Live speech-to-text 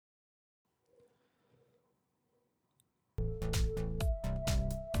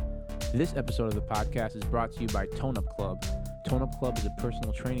This episode of the podcast is brought to you by Tone Up Club. Tone Up Club is a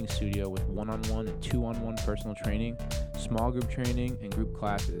personal training studio with one-on-one and two-on-one personal training, small group training, and group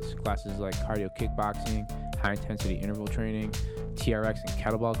classes. Classes like cardio kickboxing, high-intensity interval training, TRX and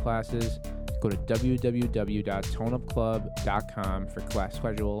kettlebell classes. Go to www.toneupclub.com for class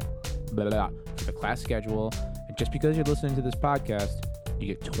schedule. For the class schedule. And just because you're listening to this podcast, you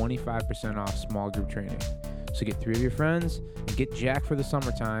get 25% off small group training. So get 3 of your friends and get jacked for the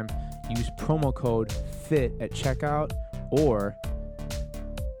summertime. Use promo code FIT at checkout, or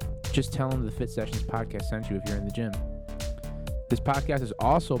just tell them the Fit Sessions podcast sent you if you're in the gym. This podcast is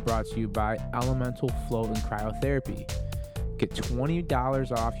also brought to you by Elemental Float and Cryotherapy. Get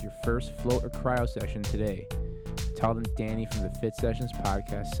 $20 off your first float or cryo session today. Tell them Danny from the Fit Sessions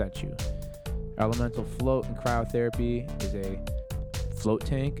podcast sent you. Elemental Float and Cryotherapy is a float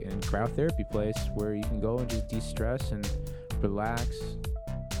tank and cryotherapy place where you can go and just de-stress and relax,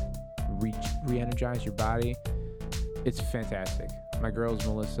 re-energize your body. It's fantastic. My girls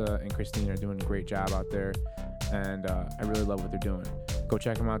Melissa and Christine are doing a great job out there, and I really love what they're doing. Go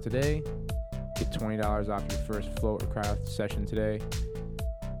check them out today. Get $20 off your first float or cryo session today.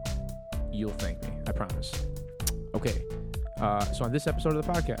 You'll thank me, I promise. Okay, so on this episode of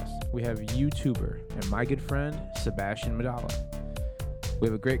the podcast, we have YouTuber and my good friend Sebastian Madala. We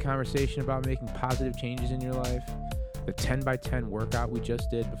have a great conversation about making positive changes in your life, the 10x10 workout we just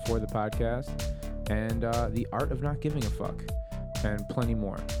did before the podcast, and the art of not giving a fuck, and plenty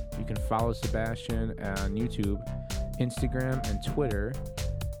more. You can follow Sebastian on YouTube, Instagram, and Twitter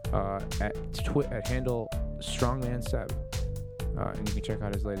at handle Strongman Seb, and you can check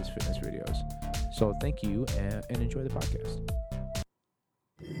out his latest fitness videos. So thank you, and enjoy the podcast.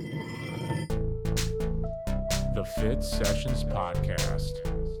 The Fit Sessions Podcast.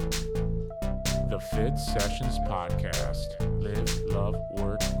 The Fit Sessions Podcast. Live, love,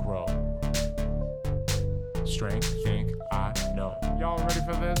 work, grow. Strength, think, I know. Y'all ready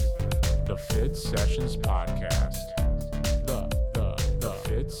for this? The Fit Sessions Podcast. The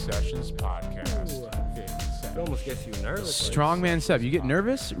Fit Sessions Podcast. It almost gets you nervous. Strongman Seb, you get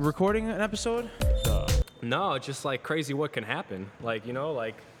nervous recording an episode? No, it's just like crazy what can happen. Like, you know,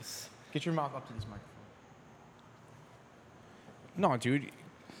 like... Get your mouth up to this microphone. No, dude,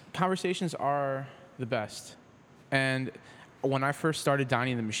 conversations are the best. And when I first started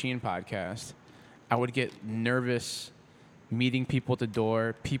Donnie and the Machine podcast, I would get nervous meeting people at the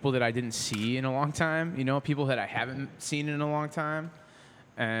door, people that I didn't see in a long time, you know, people that I haven't seen in a long time.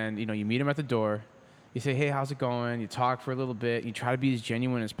 And, you know, you meet them at the door. You say, hey, how's it going? You talk for a little bit. You try to be as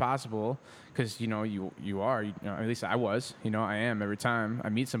genuine as possible because, you know, you are, you know, at least I was, you know, I am every time I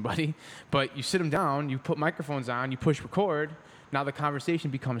meet somebody. But you sit them down, you put microphones on, you push record. Now the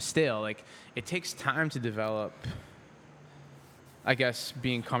conversation becomes stale. Like, it takes time to develop, I guess,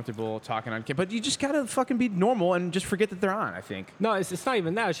 being comfortable talking on camera. But you just got to fucking be normal and just forget that they're on, I think. No, it's not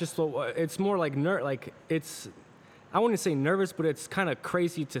even that. It's just, it's more like, I wouldn't say nervous, but it's kind of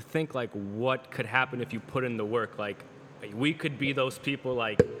crazy to think, like, what could happen if you put in the work. Like, we could be those people,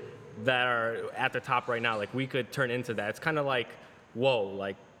 like, that are at the top right now. Like, we could turn into that. It's kind of like, whoa,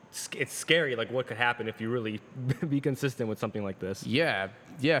 like, it's scary, like, what could happen if you really be consistent with something like this. Yeah,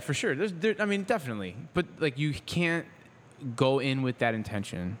 for sure. I mean, definitely. But, like, you can't go in with that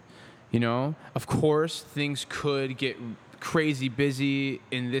intention, you know? Of course, things could get crazy busy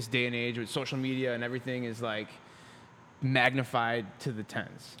in this day and age with social media, and everything is, like, magnified to the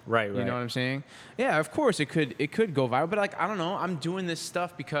tens. Right. You know what I'm saying? Yeah, of course it could go viral, but like, I don't know, I'm doing this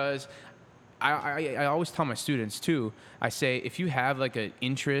stuff because I always tell my students too, I say, if you have like a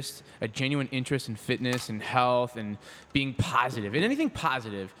genuine interest in fitness and health and being positive, and anything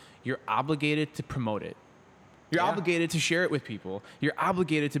positive, you're obligated to promote it. You're obligated to share it with people. You're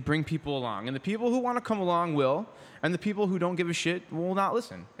obligated to bring people along. And the people who want to come along will, and the people who don't give a shit will not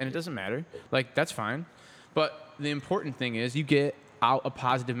listen. And it doesn't matter. Like, that's fine. But the important thing is you get out a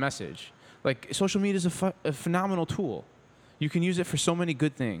positive message. Like, social media is a phenomenal tool. You can use it for so many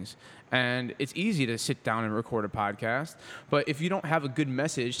good things. And it's easy to sit down and record a podcast. But if you don't have a good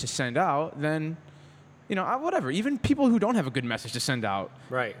message to send out, then, you know, whatever. Even people who don't have a good message to send out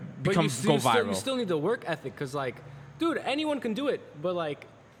go viral. You still need the work ethic because, like, dude, anyone can do it. But,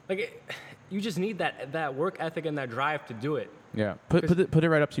 you just need that work ethic and that drive to do it. Yeah, put it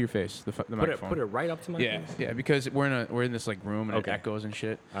right up to your face. The microphone. Put it right up to my face. Yeah, because we're in this like room and it echoes and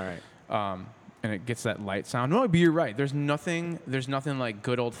shit. All right. And it gets that light sound. No, but you're right. There's nothing like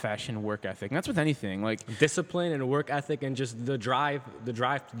good old fashioned work ethic. And that's with anything. Like discipline and work ethic and just the drive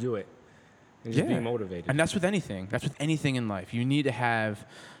to do it. And just being motivated. And that's with anything. That's with anything in life. You need to have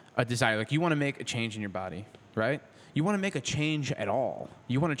a desire. Like, you want to make a change in your body, right? you want to make a change at all,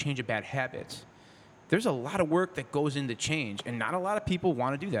 you want to change a bad habit, there's a lot of work that goes into change, and not a lot of people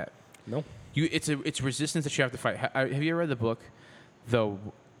want to do that. No. It's resistance that you have to fight. Have you ever read the book, The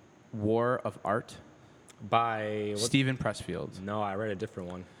War of Art? By Stephen Pressfield. No, I read a different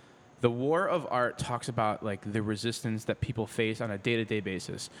one. The War of Art talks about like the resistance that people face on a day-to-day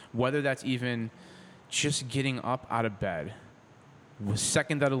basis, whether that's even just getting up out of bed. The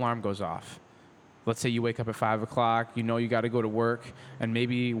second that alarm goes off, let's say you wake up at 5 o'clock, you know you got to go to work, and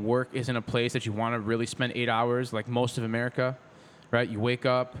maybe work isn't a place that you want to really spend 8 hours like most of America, right? You wake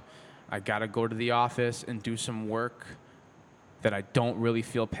up, I got to go to the office and do some work that I don't really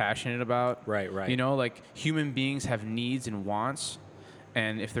feel passionate about. Right. You know, like human beings have needs and wants,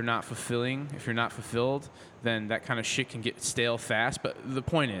 and if they're not fulfilling, if you're not fulfilled, then that kind of shit can get stale fast. But the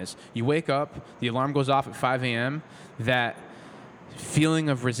point is, you wake up, the alarm goes off at 5 a.m., that feeling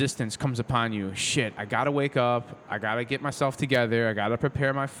of resistance comes upon you. Shit, I gotta wake up, I gotta get myself together, I gotta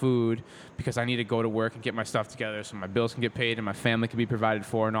prepare my food because I need to go to work and get my stuff together so my bills can get paid and my family can be provided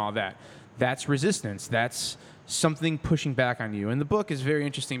for and all that. That's resistance. That's something pushing back on you. And the book is very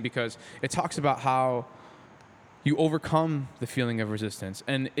interesting because it talks about how you overcome the feeling of resistance.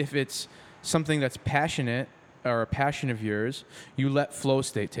 And if it's something that's passionate or a passion of yours, you let flow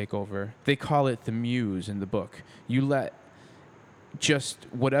state take over. They call it the muse in the book. You let just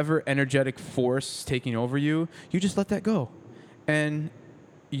whatever energetic force is taking over you, you just let that go. And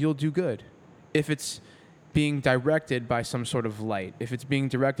you'll do good. If it's being directed by some sort of light, if it's being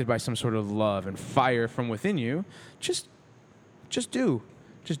directed by some sort of love and fire from within you, just do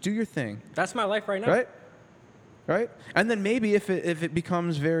your thing. That's my life right now. Right? And then maybe if it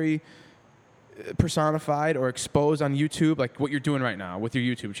becomes very personified or exposed on YouTube, like what you're doing right now with your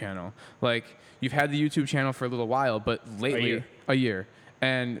YouTube channel. Like you've had the YouTube channel for a little while, but lately a year.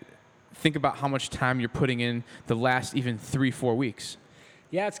 And think about how much time you're putting in the last even 3-4 weeks.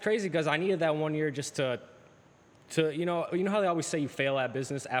 Yeah, it's crazy because I needed that 1 year just to you know how they always say you fail at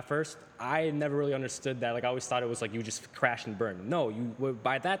business at first? I never really understood that. Like I always thought it was like you just crash and burn. No,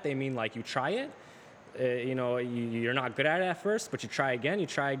 by that they mean like you try it. You know, you're not good at it at first, but you try again,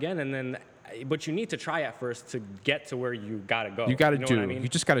 and then, but you need to try at first to get to where you gotta go. You gotta do. What I mean? You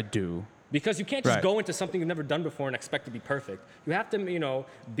just gotta do. Because you can't just go into something you've never done before and expect to be perfect. You have to, you know,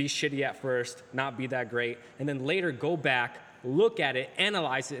 be shitty at first, not be that great, and then later go back, look at it,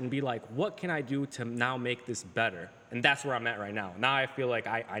 analyze it, and be like, what can I do to now make this better? And that's where I'm at right now. Now I feel like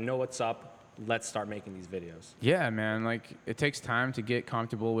I know what's up. Let's start making these videos. Yeah, man. Like it takes time to get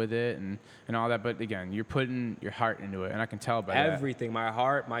comfortable with it and all that. But again, you're putting your heart into it, and I can tell by everything. My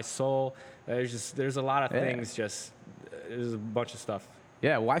heart, my soul. There's a lot of things. There's a bunch of stuff.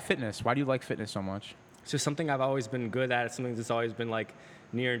 Yeah. Why fitness? Why do you like fitness so much? It's just something I've always been good at. It's something that's always been like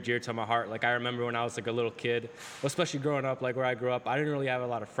near and dear to my heart. Like I remember when I was like a little kid, especially growing up, like where I grew up, I didn't really have a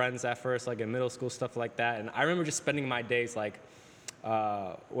lot of friends at first, like in middle school, stuff like that. And I remember just spending my days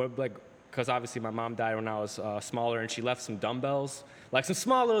because obviously my mom died when I was smaller, and she left some dumbbells, like some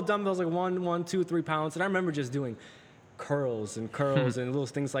small little dumbbells, like 1, 2, 3 pounds. And I remember just doing curls and little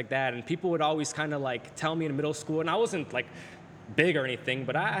things like that. And people would always kind of like tell me in middle school, and I wasn't like big or anything,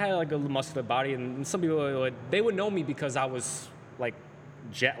 but I had like a muscular body, and some people would know me because I was like,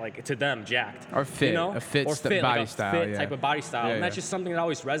 to them, jacked. Or fit, you know? a fit, or fit body like a style. fit type of body style. And that's just something that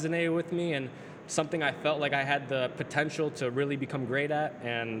always resonated with me, and something I felt like I had the potential to really become great at,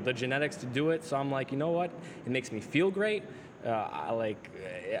 and the genetics to do it. So I'm like, you know what? It makes me feel great.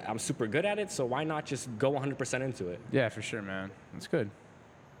 I'm super good at it, so why not just go 100% into it? Yeah, for sure, man. That's good.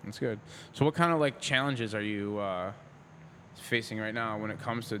 So what kind of like challenges are you facing right now when it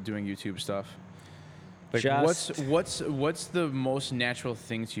comes to doing YouTube stuff? Like what's the most natural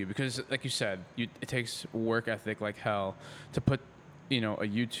thing to you? Because like you said, it takes work ethic like hell to put, you know, a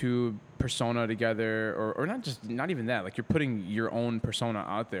YouTube persona together, or not even that. Like you're putting your own persona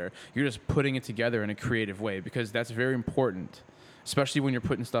out there. You're just putting it together in a creative way, because that's very important, especially when you're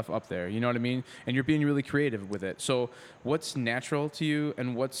putting stuff up there. You know what I mean? And you're being really creative with it. So what's natural to you,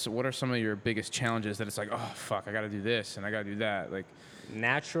 and what are some of your biggest challenges that it's like, oh fuck, I got to do this and I got to do that? Like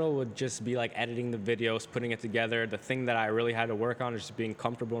natural would just be like editing the videos, putting it together. The thing that I really had to work on is just being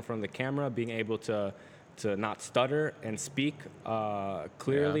comfortable in front of the camera, being able to not stutter and speak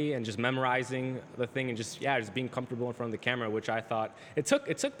clearly, and just memorizing the thing, and just being comfortable in front of the camera, which I thought it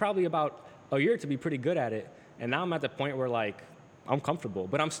took probably about a year to be pretty good at it. And now I'm at the point where like I'm comfortable,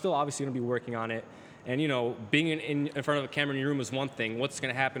 but I'm still obviously gonna be working on it. And you know, being in front of a camera in your room is one thing. What's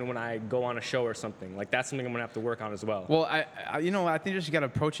gonna happen when I go on a show or something? Like that's something I'm gonna have to work on as well. Well, I think you just gotta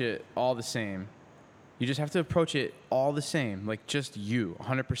approach it all the same. You just have to approach it all the same, like just you,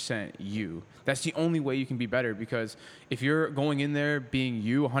 100% you. That's the only way you can be better, because if you're going in there being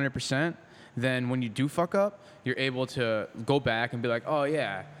you 100%, then when you do fuck up, you're able to go back and be like, oh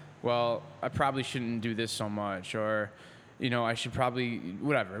yeah, well, I probably shouldn't do this so much, or I should probably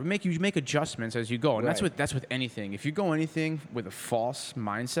whatever. You make adjustments as you go, and Right. that's with anything. If you go anything with a false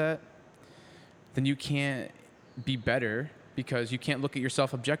mindset, then you can't be better, because you can't look at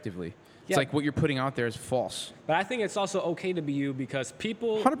yourself objectively. It's Yeah. like what you're putting out there is false. But I think it's also okay to be you, because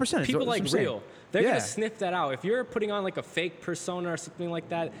people 100%, people that's what like I'm saying. real. They're Yeah. gonna sniff that out. If you're putting on like a fake persona or something like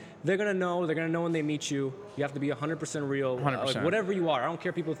that, they're gonna know. They're gonna know when they meet you. You have to be 100% real. 100%. Like, whatever you are. I don't care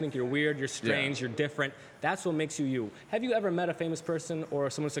if people think you're weird, you're strange, you're different. That's what makes you you. Have you ever met a famous person or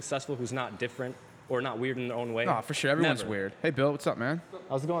someone successful who's not different or not weird in their own way? No, for sure. Everyone's Never. weird. Hey, Bill, what's up, man?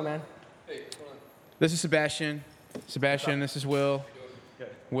 How's it going, man? This is Sebastian. This is Will.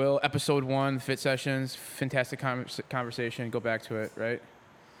 Will, episode 1, Fit Sessions. Fantastic conversation. Go back to it, right?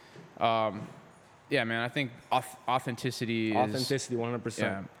 Yeah, man, I think authenticity is... Authenticity, 100%.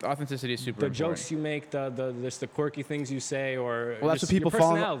 Yeah, authenticity is super The important. jokes you make, the quirky things you say, or Well, that's just what people your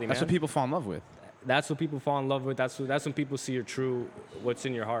fall. personality, That's man. what people fall in love with. That's what people fall in love with. That's when people see your true, what's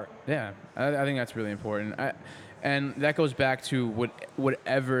in your heart. Yeah, I think that's really important. And that goes back to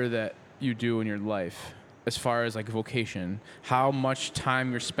whatever that you do in your life, as far as like vocation, how much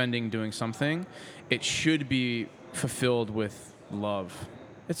time you're spending doing something, it should be fulfilled with love.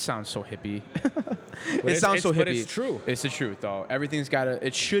 It sounds so hippie. It sounds so hippie. But it's true. It's the truth, though. Everything's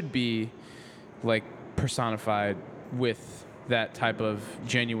it should be like personified with that type of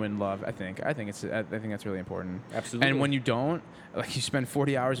genuine love. I think that's really important. Absolutely. And when you don't, like, you spend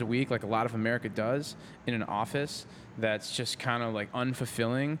 40 hours a week, like a lot of America does, in an office that's just kind of like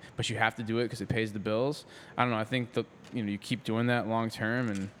unfulfilling, but you have to do it because it pays the bills. I don't know. I think you keep doing that long term,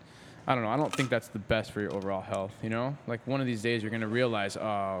 and I don't know. I don't think that's the best for your overall health. Like, one of these days you're gonna realize,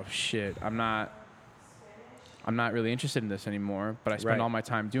 oh shit, I'm not really interested in this anymore. But I spend Right. all my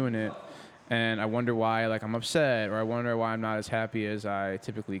time doing it. And I wonder why, like, I'm upset, or I wonder why I'm not as happy as I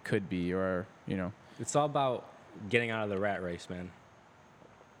typically could be, or. It's all about getting out of the rat race, man.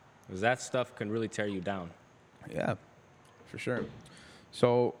 Because that stuff can really tear you down. Yeah, for sure.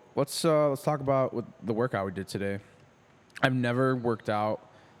 So let's talk about the workout we did today. I've never worked out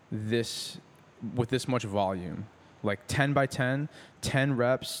with this much volume, like 10 by 10, 10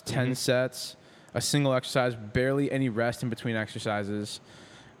 reps, 10 sets, a single exercise, barely any rest in between exercises.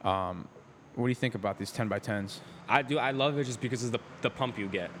 What do you think about these 10 by 10s? I do. I love it just because of the pump you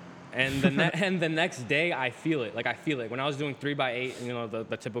get. And and the next day, I feel it. Like, I feel it. When I was doing 3 by 8,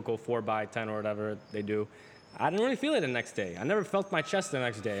 the typical 4 by 10 or whatever they do, I didn't really feel it the next day. I never felt my chest the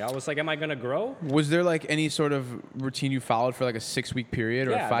next day. I was like, am I going to grow? Was there, like, any sort of routine you followed for, like, a 6-week period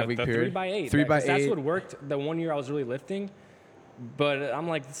or a 5-week the period? 3 by 8. 3 by 8. That's what worked the one year I was really lifting. But I'm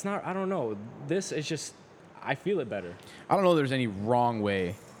like, it's not, I don't know. This is just, I feel it better. I don't know if there's any wrong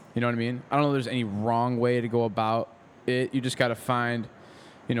way. You know what I mean? I don't know if there's any wrong way to go about it. You just got to find,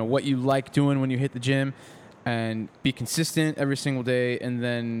 what you like doing when you hit the gym, and be consistent every single day, and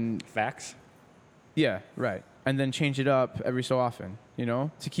then... Facts. Yeah, right. And then change it up every so often,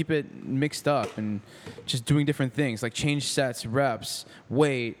 to keep it mixed up and just doing different things, like change sets, reps,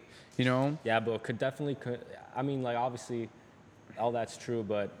 weight, Yeah, but I mean, like, obviously, all that's true,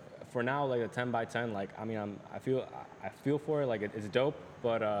 but for now, like, a 10 by 10, like, I mean, I feel for it, like, it's dope,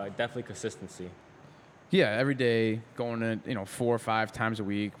 but definitely consistency. Yeah, every day, going to, 4 or 5 times a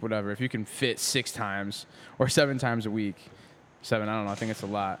week, whatever. If you can fit 6 times or 7 times a week, 7, I don't know, I think it's a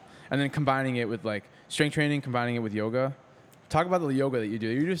lot. And then combining it with, like, strength training, combining it with yoga. Talk about the yoga that you do.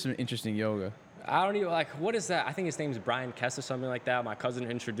 You do some interesting yoga. I don't even, like, what is that? I think his name's Brian Kess or something like that. My cousin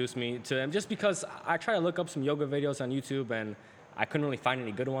introduced me to him just because I try to look up some yoga videos on YouTube, and I couldn't really find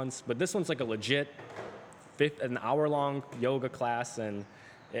any good ones. But this one's like a legit an hour-long yoga class, and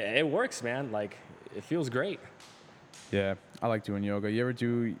it works, man. Like, it feels great. Yeah, I like doing yoga. You ever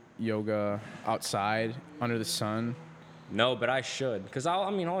do yoga outside under the sun? No, but I should, because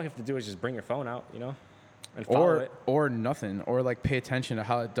all you have to do is just bring your phone out, and follow it. Or nothing, or like pay attention to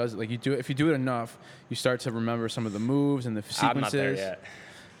how it does it. Like, if you do it enough, you start to remember some of the moves and the sequences. I'm not there yet.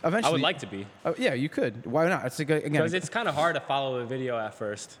 Eventually, I would like to be. Yeah, you could. Why not? It's like, again, Because it's kind of hard to follow the video at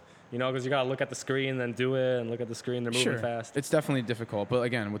first, because you got to look at the screen, then do it, and look at the screen. They're moving fast. It's definitely difficult, but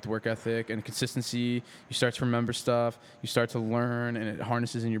again, with work ethic and consistency, you start to remember stuff. You start to learn, and it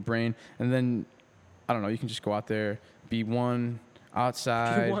harnesses in your brain. And then, I don't know, you can just go out there, be one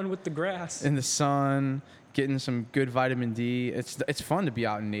outside, Be one with the grass in the sun, getting some good vitamin D. It's fun to be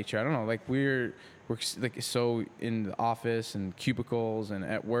out in nature. I don't know, like we're we're like so in the office and cubicles and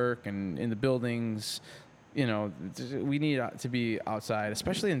at work and in the buildings. You know, we need to be outside,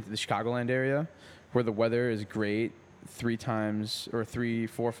 especially in the Chicagoland area, where the weather is great 3 times or 3,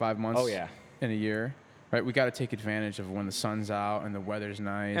 4, 5 months in a year. Right, we got to take advantage of when the sun's out and the weather's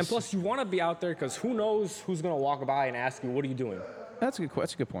nice. And plus, you want to be out there because who knows who's gonna walk by and ask you, "What are you doing?" That's a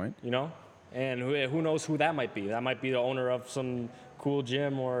good point. You know, and who knows who that might be? That might be the owner of some cool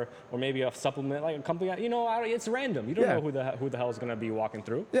gym or maybe a supplement like a company. You know, it's random. You don't know who the hell is gonna be walking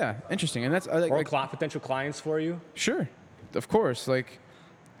through. Yeah, interesting. And that's potential clients for you. Sure, of course. Like,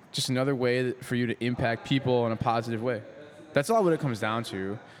 just another way for you to impact people in a positive way. That's all what it comes down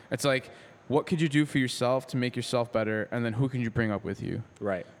to. It's like, what could you do for yourself to make yourself better, and then who can you bring up with you?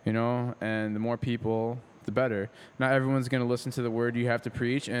 Right. You know, and the more people, the better. Not everyone's going to listen to the word you have to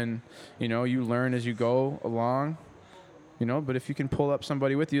preach, and, you know, you learn as you go along, you know, but if you can pull up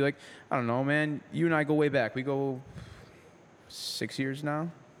somebody with you, like, I don't know, man, you and I go way back. We go 6 years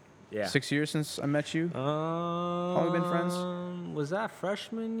now? Yeah. 6 years since I met you? How long have we been friends? Was that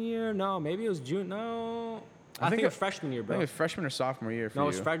freshman year? No, maybe it was June. No. I think it was freshman year, bro. I think it was freshman or sophomore year for you. No, it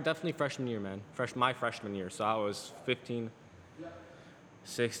was definitely freshman year, man. My freshman year. So I was 15,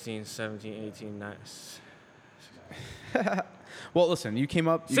 16, 17, 18, 19. Well, listen, you came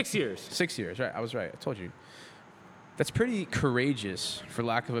up... 6 years. 6 years, right. I was right. I told you. That's pretty courageous, for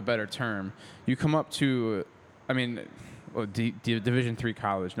lack of a better term. You come up to, I mean, Division III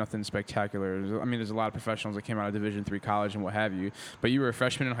college, nothing spectacular. I mean, there's a lot of professionals that came out of Division III college and what have you. But you were a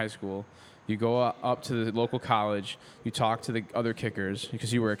freshman in high school. You go up to the local college. You talk to the other kickers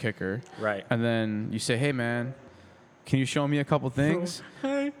because you were a kicker. Right. And then you say, hey, man, can you show me a couple things?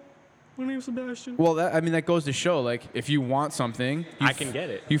 Hey, my name's Sebastian. Well, that goes to show, like, if you want something, I can get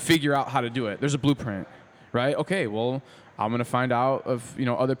it. You figure out how to do it. There's a blueprint, right? Okay, well, I'm going to find out of, you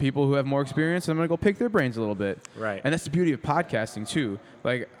know, other people who have more experience, and I'm going to go pick their brains a little bit. Right. And that's the beauty of podcasting, too.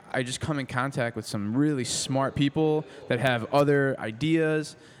 Like, I just come in contact with some really smart people that have other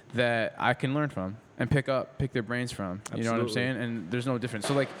ideas that I can learn from and pick their brains from. Absolutely. You know what I'm saying? And there's no difference.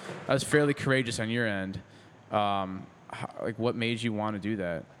 So, like, I was fairly courageous on your end. Like, what made you want to do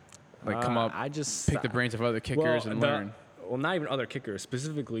that? Like, come up, pick the brains of other kickers and learn. Well, not even other kickers,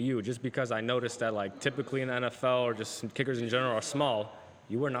 specifically you, just because I noticed that, like, typically in the NFL or just kickers in general are small.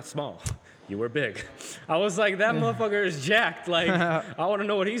 You were not small. You were big. I was like, that motherfucker is jacked. Like, I want to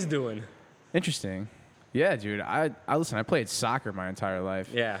know what he's doing. Interesting. Yeah, dude. I played soccer my entire life.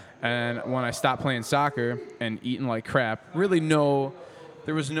 Yeah. And when I stopped playing soccer and eating like crap,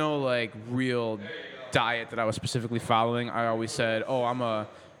 there was no like real diet that I was specifically following. I always said, oh, I'm a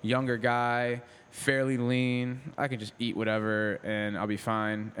younger guy, fairly lean. I can just eat whatever and I'll be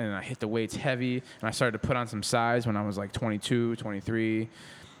fine. And I hit the weights heavy and I started to put on some size when I was like 22, 23. I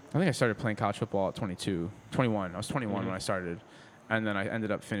think I started playing college football at 21. I was 21 when I started. And then I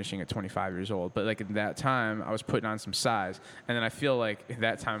ended up finishing at 25 years old. But like at that time, I was putting on some size. And then I feel like at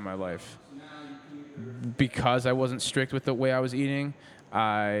that time in my life, because I wasn't strict with the way I was eating,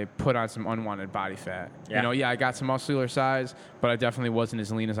 I put on some unwanted body fat. Yeah. You know, I got some muscular size, but I definitely wasn't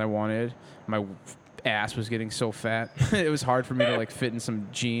as lean as I wanted. My ass was getting so fat. It was hard for me to like fit in some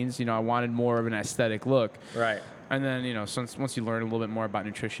jeans. You know, I wanted more of an aesthetic look. Right. And then, you know, once you learn a little bit more about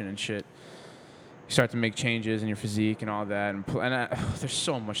nutrition and shit, you start to make changes in your physique and all that. And there's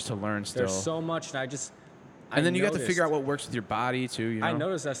so much to learn still. There's so much, and and then you got to figure out what works with your body, too, you know? I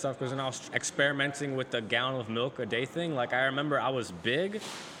noticed that stuff because when I was experimenting with the gallon of milk a day thing, like I remember I was big,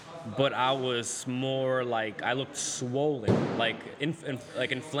 but I was more like, I looked swollen, like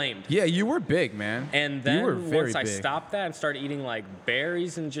inflamed. Yeah, you were big, man. And then you were very once I big. stopped that and started eating like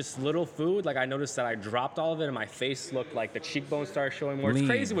berries and just little food, like I noticed that I dropped all of it and my face looked like the cheekbones started showing more. Lean. It's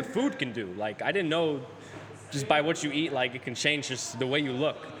crazy what food can do. Like I didn't know just by what you eat, like it can change just the way you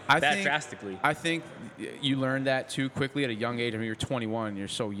look drastically. I think you learned that too quickly at a young age. I mean, you're 21, you're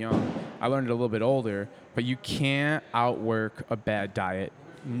so young. I learned it a little bit older, but you can't outwork a bad diet.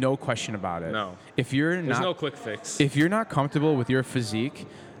 No question about it. No. There's no quick fix. If you're not comfortable with your physique,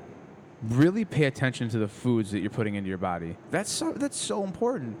 really pay attention to the foods that you're putting into your body. That's so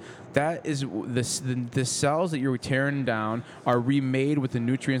important. That is the cells that you're tearing down are remade with the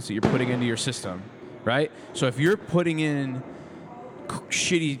nutrients that you're putting into your system, right? So if you're putting in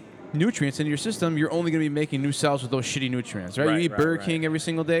shitty nutrients into your system, you're only going to be making new cells with those shitty nutrients, right? You eat Burger King every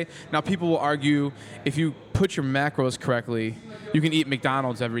single day. Now, people will argue if you put your macros correctly, you can eat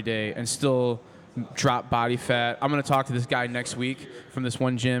McDonald's every day and still drop body fat. I'm going to talk to this guy next week from this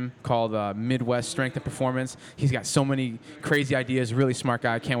one gym called Midwest Strength and Performance. He's got so many crazy ideas, really smart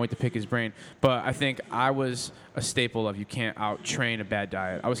guy. I can't wait to pick his brain. But I think I was a staple of you can't out-train a bad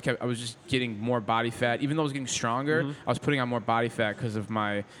diet. I was just getting more body fat. Even though I was getting stronger, I was putting on more body fat because of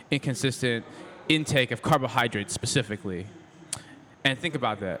my inconsistent intake of carbohydrates specifically. And think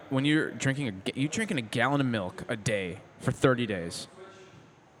about that. When you're drinking a gallon of milk a day for 30 days.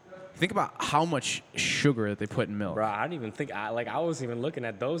 Think about how much sugar that they put in milk. Bro, I didn't even think I wasn't even looking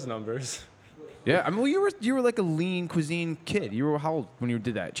at those numbers. Yeah, I mean, well, you were like a lean cuisine kid. You were how old when you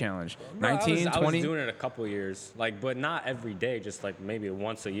did that challenge? 19, 20? I was doing it a couple years, but not every day, just like maybe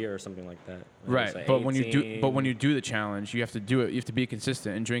once a year or something like that. Right, Like but 18. when you do the challenge, you have to do it. You have to be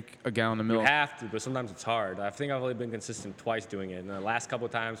consistent and drink a gallon of milk. You have to, but sometimes it's hard. I think I've only been consistent twice doing it, and the last couple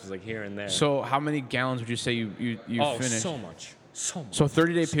of times was like here and there. So how many gallons would you say you finished? So much. So much. So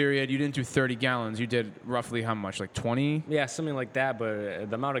 30-day period, you didn't do 30 gallons. You did roughly how much? Like 20? Yeah, something like that. But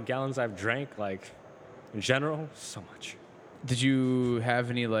the amount of gallons I've drank, like in general, so much. Did you have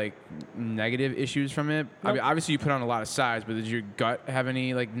any like negative issues from it? I Nope. mean, obviously you put on a lot of size, but did your gut have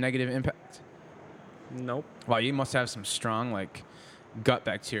any like negative impact? Nope. Wow, you must have some strong like gut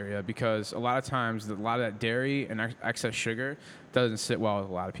bacteria because a lot of times a lot of that dairy and excess sugar doesn't sit well with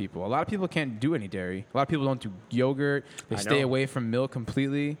a lot of people. A lot of people can't do any dairy. A lot of people don't do yogurt. They stay away from milk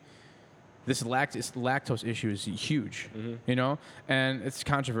completely. This lactose issue is huge, you know, and it's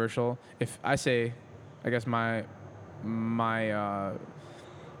controversial. If I say, I guess my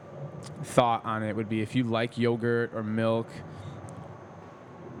thought on it would be if you like yogurt or milk,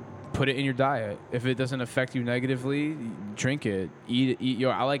 put it in your diet. If it doesn't affect you negatively, drink it. Eat.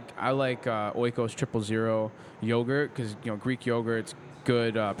 I like Oikos 000 yogurt because Greek yogurt's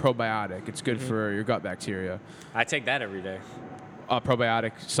good probiotic. It's good for your gut bacteria. I take that every day. A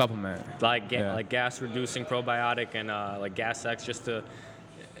probiotic supplement. Like gas reducing probiotic and like Gas X just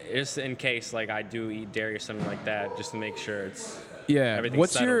in case like I do eat dairy or something like that, just to make sure it's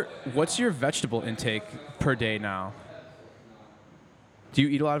everything's settled. What's your vegetable intake per day now? Do you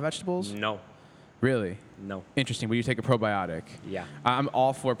eat a lot of vegetables? No. Really? No. Interesting. But you take a probiotic. Yeah. I'm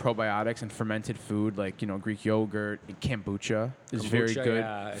all for probiotics and fermented food like Greek yogurt and kombucha is very good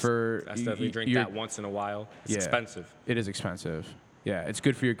for. I definitely drink that once in a while. It's expensive. It is expensive. Yeah, it's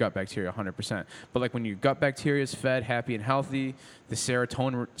good for your gut bacteria, 100%. But like when your gut bacteria is fed, happy and healthy, the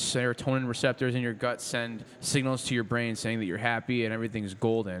serotonin receptors in your gut send signals to your brain saying that you're happy and everything's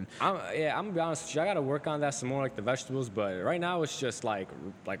golden. I'm gonna be honest with you. I gotta work on that some more, like the vegetables. But right now it's just like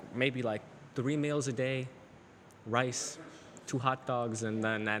maybe like 3 meals a day, rice, 2 hot dogs, and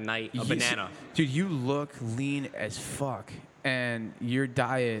then at night a banana. Dude, you look lean as fuck, and your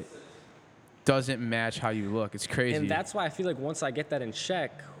diet doesn't match how you look. It's crazy. And that's why I feel like once I get that in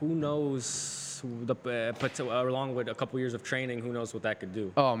check, who knows, along with a couple years of training, who knows what that could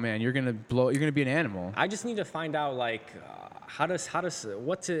do. Oh man, you're gonna be an animal. I just need to find out like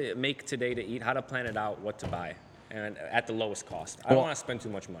what to make today to eat, how to plan it out, what to buy, and at the lowest cost. I don't want to spend too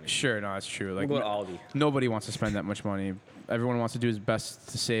much money. Sure, no, that's true. Like we'll go to Aldi. Nobody wants to spend that much money. Everyone wants to do his best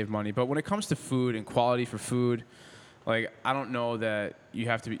to save money. But when it comes to food and quality for food, like, I don't know that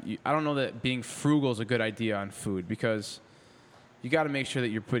I don't know that being frugal is a good idea on food because you got to make sure that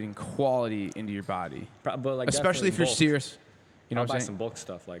you're putting quality into your body. But like especially if you're serious. You know I'll what I'm buy saying? some bulk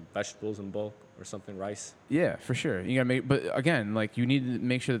stuff like vegetables in bulk or something, rice. Yeah, for sure. You got to but again, like you need to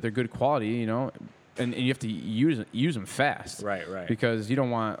make sure that they're good quality, and you have to use them fast. Right. Because you don't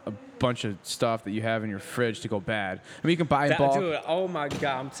want a bunch of stuff that you have in your fridge to go bad. I mean, you can buy in bulk. Dude, oh my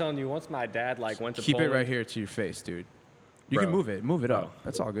God, I'm telling you, once my dad went to Keep Poland, it right here to your face, dude. You Bro. can move it up.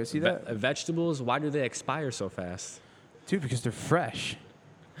 That's all good. See that? Vegetables, why do they expire so fast? Dude, because they're fresh.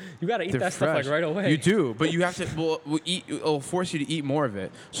 You gotta eat They're that fresh. stuff like right away. You do, but you have to. It'll force you to eat more of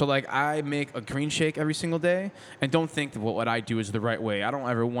it. So like, I make a green shake every single day, and don't think that what I do is the right way. I don't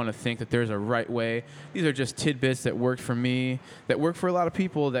ever want to think that there's a right way. These are just tidbits that work for me, that work for a lot of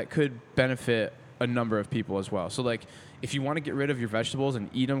people, that could benefit a number of people as well. So like, if you want to get rid of your vegetables and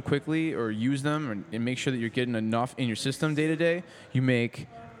eat them quickly, or use them and make sure that you're getting enough in your system day to day, you make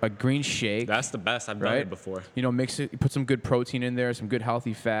a green shake. That's the best. I've done it before. Mix it, put some good protein in there, some good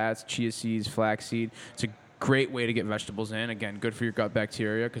healthy fats, chia seeds, flaxseed. It's a great way to get vegetables in. Again, good for your gut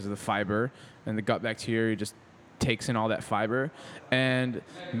bacteria because of the fiber, and the gut bacteria just takes in all that fiber. And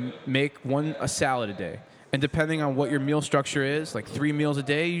make a salad a day. And depending on what your meal structure is, like 3 meals a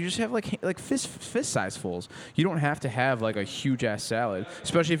day, you just have like fist size fulls. You don't have to have like a huge ass salad,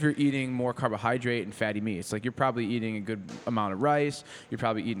 especially if you're eating more carbohydrate and fatty meats. Like you're probably eating a good amount of rice. You're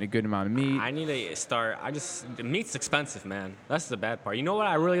probably eating a good amount of meat. I need to start. The meat's expensive, man. That's the bad part. You know what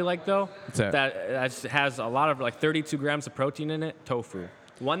I really like though? What's that? That has a lot of like 32 grams of protein in it. Tofu.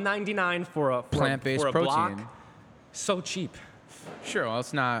 $1.99 for a Plant-based for a protein. block. So cheap. Sure, well,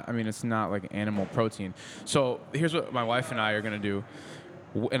 it's not. I mean, it's not like animal protein. So here's what my wife and I are gonna do,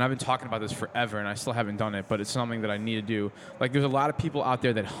 and I've been talking about this forever, and I still haven't done it, but it's something that I need to do. Like, there's a lot of people out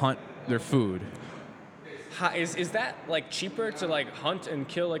there that hunt their food. Is that like cheaper to like hunt and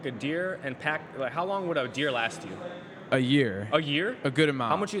kill like a deer and pack? Like, how long would a deer last you? A year. A year? A good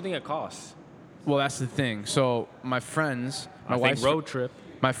amount. How much do you think it costs? Well, that's the thing. So my friends, my wife's road trip.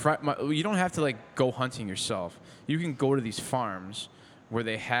 you don't have to like go hunting yourself. You can go to these farms where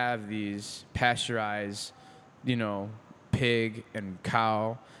they have these pasteurized, pig and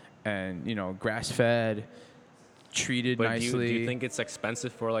cow and, grass-fed, treated But nicely. do you think it's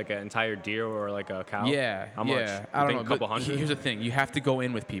expensive for like an entire deer or like a cow? Yeah. How much? Yeah. You I don't think know. a couple but hundred? Here's the thing. You have to go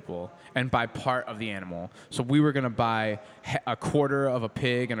in with people and buy part of the animal. So we were going to buy a quarter of a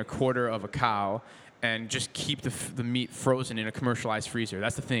pig and a quarter of a cow and just keep the meat frozen in a commercialized freezer.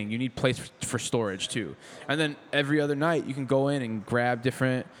 That's the thing. You need place for storage too. And then every other night you can go in and grab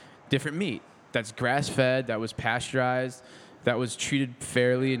different meat that's grass-fed, that was pasteurized, that was treated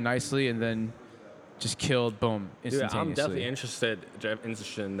fairly and nicely, and then just killed, boom, Dude, instantaneously. I'm definitely interested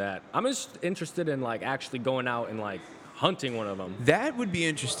in that. I'm just interested in like actually going out and like hunting one of them. That would be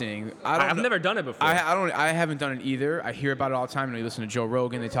interesting. I've never done it before. I haven't done it either. I hear about it all the time. And I listen to Joe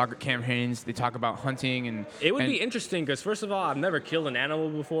Rogan. They talk Cam Haines. They talk about hunting and. It would be interesting because first of all, I've never killed an animal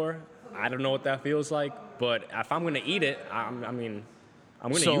before. I don't know what that feels like. But if I'm gonna eat it, I'm gonna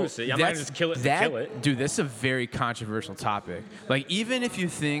use it. I'm not gonna just kill it to kill it. Dude, this is a very controversial topic. Like even if you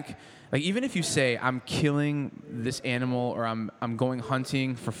say I'm killing this animal or I'm going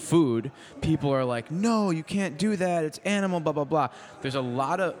hunting for food, people are like, no, you can't do that. It's animal, blah blah blah. There's a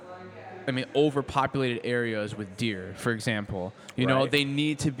lot of overpopulated areas with deer, for example. You know, they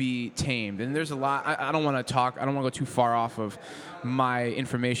need to be tamed. And there's a lot. I don't want to go too far off of my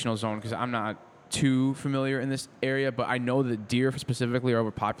informational zone because I'm not too familiar in this area, but I know that deer specifically are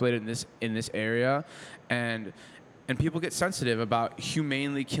overpopulated in this area, and people get sensitive about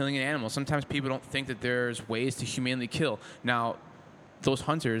humanely killing an animal. Sometimes people don't think that there's ways to humanely kill. Now, those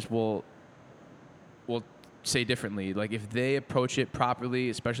hunters will say differently. Like if they approach it properly,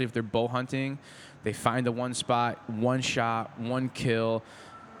 especially if they're bow hunting, they find the one spot, one shot, one kill,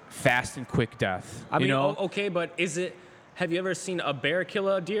 fast and quick death. I mean, okay, but have you ever seen a bear kill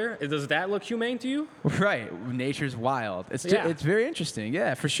a deer? Does that look humane to you? Right. Nature's wild. It's very interesting.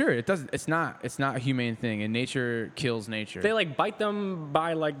 Yeah, for sure. It's not a humane thing, and nature kills nature. They like bite them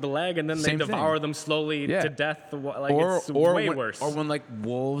by like the leg, and then they devour them slowly to death. Like it's way worse. Or when like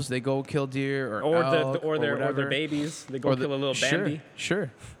wolves, they go kill deer, or elk, their babies, they go kill a little Bambi.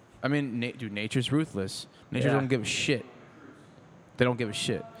 Sure. I mean, nature's ruthless. Nature don't give a shit. They don't give a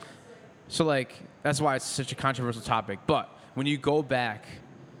shit. So like that's why it's such a controversial topic. But when you go back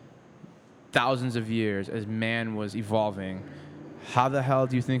thousands of years as man was evolving, how the hell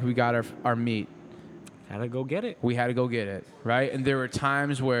do you think we got our meat? Had to go get it. We had to go get it, right? And there were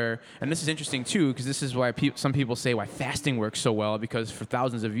times where, and this is interesting too, because this is why some people say why fasting works so well, because for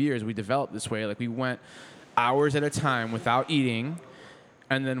thousands of years we developed this way. Like we went hours at a time without eating,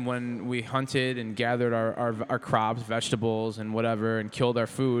 and then when we hunted and gathered our crops, vegetables, and whatever, and killed our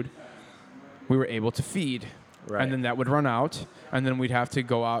food, we were able to feed. Right. And then that would run out, and then we'd have to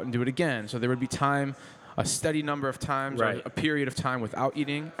go out and do it again. So there would be time, a steady number of times, or a period of time without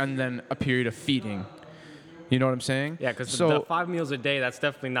eating, and then a period of feeding. You know what I'm saying? Yeah, because the 5 meals a day, that's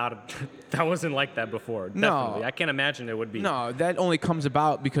definitely not, that wasn't like that before. Definitely. I can't imagine it would be. No, that only comes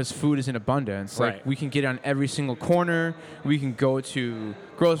about because food is in abundance. Right. Like we can get on every single corner. We can go to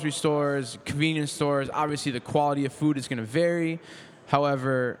grocery stores, convenience stores. Obviously, the quality of food is going to vary.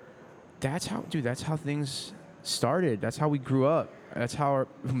 However, that's how things started. That's how we grew up. That's how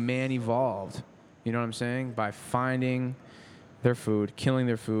man evolved. You know what I'm saying? By finding their food, killing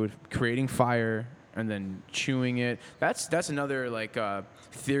their food, creating fire, and then chewing it. That's another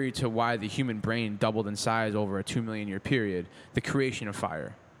theory to why the human brain doubled in size over a 2 million year period. The creation of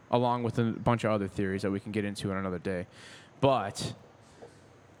fire, along with a bunch of other theories that we can get into on another day. But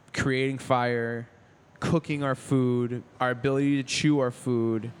creating fire, cooking our food, our ability to chew our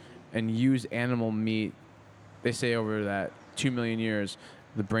food, and use animal meat, they say over that 2 million years,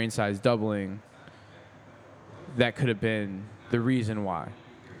 the brain size doubling, that could have been the reason why.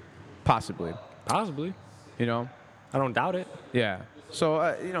 Possibly. Possibly. You know? I don't doubt it. Yeah. So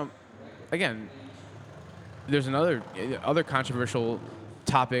again, there's other controversial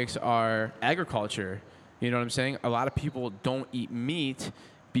topics are agriculture. You know what I'm saying? A lot of people don't eat meat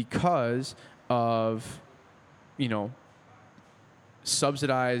because of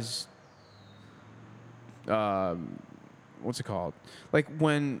subsidized what's it called? Like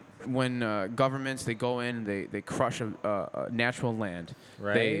when governments, they go in, they crush a natural land.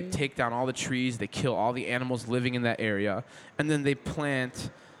 Right. They take down all the trees, they kill all the animals living in that area, and then they plant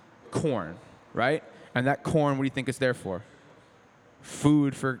corn, right? And that corn, what do you think it's there for?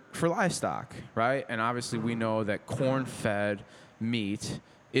 Food for livestock, right? And obviously we know that corn-fed meat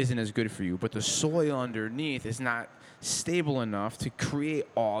isn't as good for you, but the soil underneath is not stable enough to create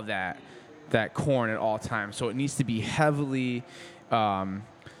all that corn at all times. So it needs to be heavily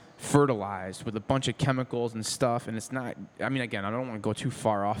fertilized with a bunch of chemicals and stuff. And it's not, I mean, again, I don't want to go too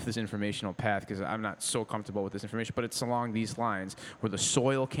far off this informational path because I'm not so comfortable with this information, but it's along these lines where the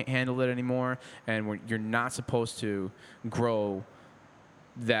soil can't handle it anymore and where you're not supposed to grow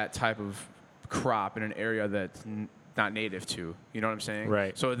that type of crop in an area that's not native to. You know what I'm saying?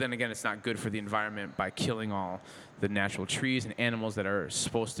 Right. So then again, it's not good for the environment by killing all the natural trees and animals that are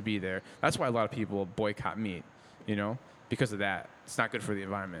supposed to be there. That's why a lot of people boycott meat, because of that. It's not good for the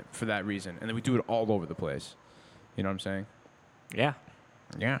environment for that reason. And then we do it all over the place. You know what I'm saying? Yeah.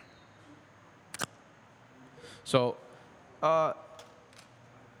 Yeah. So,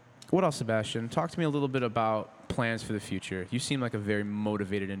 what else, Sebastian? Talk to me a little bit about plans for the future. You seem like a very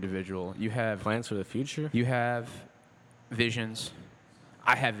motivated individual. You have Plans for the future? You have visions.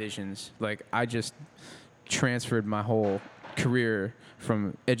 I have visions. Like, I just transferred my whole career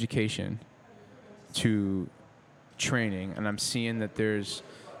from education to training, and I'm seeing that there's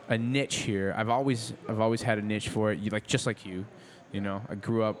a niche here. I've always had a niche for it. Just like you. I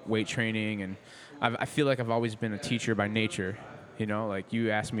grew up weight training, and I feel like I've always been a teacher by nature. Like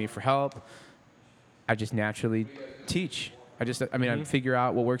you ask me for help, I just naturally teach. I figure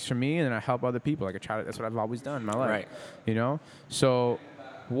out what works for me, and then I help other people. That's what I've always done in my life. Right. So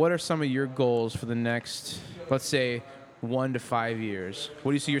what are some of your goals for the next, let's say, 1 to 5 years?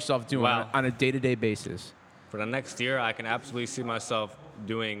 What do you see yourself doing on a day-to-day basis? For the next year, I can absolutely see myself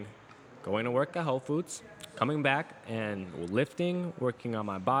going to work at Whole Foods, coming back and lifting, working on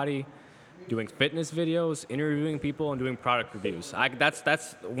my body, doing fitness videos, interviewing people, and doing product reviews.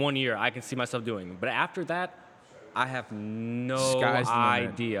 That's 1 year I can see myself doing. But after that, I have no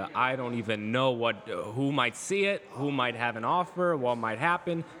idea. I don't even know who might see it, who might have an offer, what might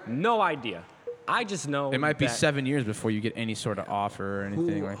happen. No idea. I just know it might be 7 years before you get any sort of offer or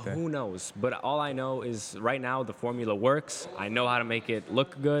anything like that. Who knows? But all I know is right now the formula works. I know how to make it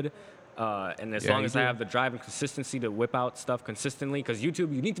look good. And as long as I have the drive and consistency to whip out stuff consistently, because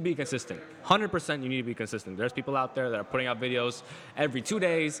YouTube, you need to be consistent. 100% you need to be consistent. There's people out there that are putting out videos every 2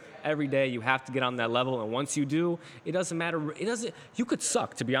 days, every day. You have to get on that level. And once you do, it doesn't matter. You could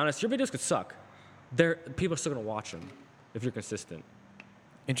suck, to be honest. Your videos could suck. People are still going to watch them if you're consistent.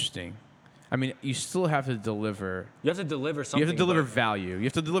 Interesting. I mean, you still have to deliver. You have to deliver something. You have to deliver value. You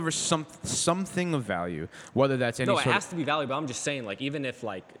have to deliver something of value, whether that's any No, it has to be value, but I'm just saying, even if,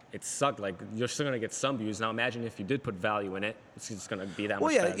 it sucked, you're still going to get some views. Now, imagine if you did put value in it. It's just going to be that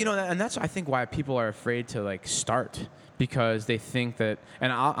much better. And that's, I think, why people are afraid to, start, because they think that,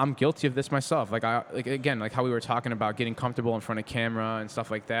 and I'm guilty of this myself. Again, how we were talking about getting comfortable in front of camera and stuff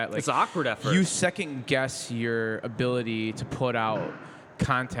like that. It's awkward at first. You second guess your ability to put out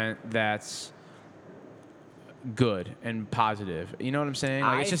content that's good and positive. You know what I'm saying?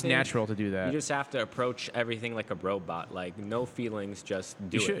 It's just natural to do that. You just have to approach everything like a robot. No feelings, just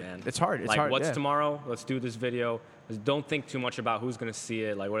do it, man. It's hard. It's hard. What's tomorrow? Let's do this video. Just don't think too much about who's going to see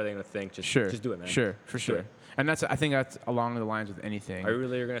it. What are they going to think? Just do it, man. Sure, for sure. And I think that's along the lines with anything. Are you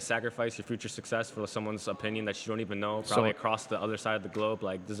really going to sacrifice your future success for someone's opinion that you don't even know, probably across the other side of the globe?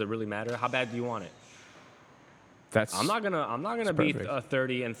 Does it really matter? How bad do you want it? I'm not gonna be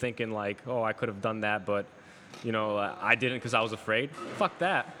 30 and thinking I could have done that, but I didn't because I was afraid. Fuck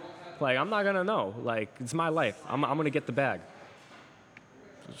that. I'm not gonna know. It's my life. I'm gonna get the bag.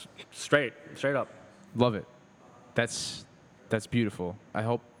 Straight up. Love it. That's beautiful. I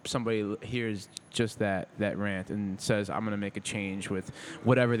hope somebody hears just that rant and says, I'm gonna make a change with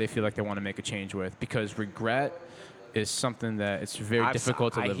whatever they feel like they want to make a change with, because regret is something that it's very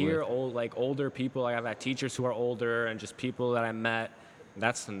difficult to live with. I hear older people. I've had teachers who are older and just people that I met.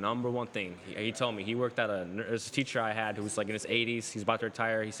 That's the number one thing. He told me he worked at there's a teacher I had who was in his 80s. He's about to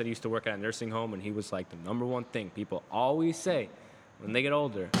retire. He said he used to work at a nursing home, and he was the number one thing people always say when they get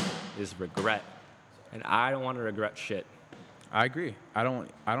older is regret. And I don't want to regret shit. I agree. I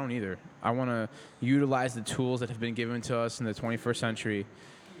don't either. I want to utilize the tools that have been given to us in the 21st century.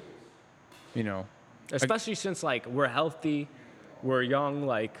 You know, Especially since like we're healthy, we're young.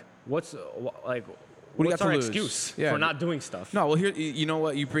 Like what's like What do you what's got to our lose? excuse Yeah. for not doing stuff? no. Well, here, you know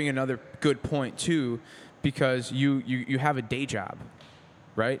what? You bring another good point too, because you have a day job,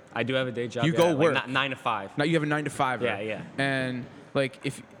 right? I do have a day job. You go like work. not 9 to 5. Now you have a 9 to 5. Yeah, yeah. And like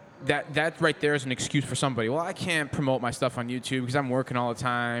if that right there is an excuse for somebody. Well, I can't promote my stuff on YouTube because I'm working all the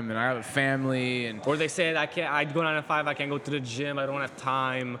time and I have a family and Or they say I can't. I go 9 to 5. I can't go to the gym. I don't have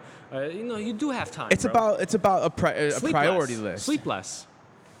time. You do have time. it's bro. about a Sleep priority less. list. Sleep less.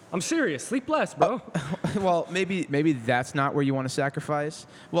 I'm serious. Sleep less, bro. Well, maybe that's not where you want to sacrifice.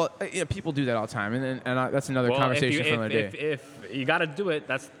 Well, people do that all the time, and that's another Well, conversation for another day. If you gotta do it,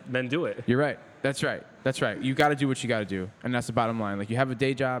 then do it. You're right. That's right. You got to do what you got to do, and that's the bottom line. Like you have a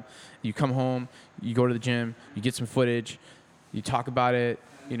day job, you come home, you go to the gym, you get some footage, you talk about it.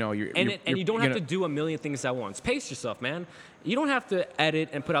 You know, And you don't have to do a million things at once. Pace yourself, man. You don't have to edit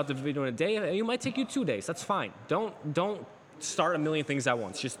and put out the video in a day. It might take you 2 days. That's fine. Don't start a million things at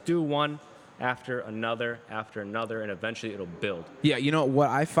once. Just do one after another, and eventually it'll build. Yeah, you know what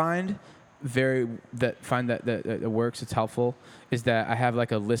I find that works. It's helpful. Is that I have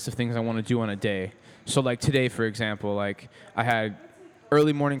like a list of things I want to do on a day. So like today, for example, like I had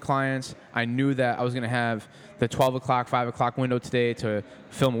early morning clients. I knew that I was going to have the 12 o'clock, 5 o'clock window today to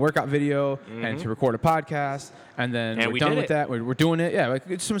film a workout video and to record a podcast. And then we're done with that. We're doing it. Yeah, like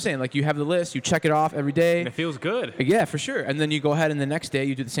it's what I'm saying. Like you have the list, you check it off every day. And it feels good. Yeah, for sure. And then you go ahead and the next day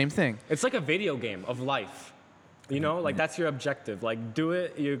you do the same thing. It's like a video game of life. You know, like that's your objective. Like do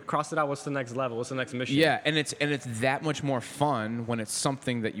it, you cross it out, what's the next level? What's the next mission? Yeah, and it's that much more fun when it's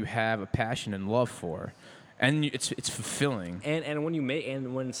something that you have a passion and love for. And it's fulfilling.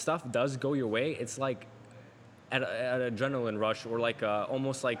 And when stuff does go your way, it's like an adrenaline rush, or like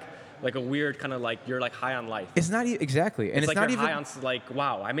almost like a weird kind of like you're like high on life. It's not exactly, and it's it's like not you're even high on like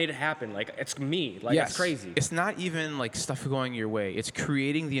wow, I made it happen. Like it's me. Like yes, it's crazy. It's not even like stuff going your way. It's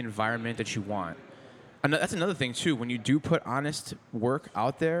creating the environment that you want. And that's another thing too. When you do put honest work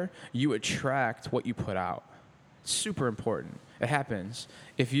out there, you attract what you put out. It's super important. It happens.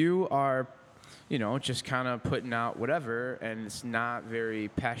 If you are just kind of putting out whatever and it's not very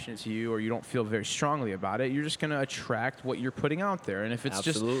passionate to you or you don't feel very strongly about it, you're just going to attract what you're putting out there. And if it's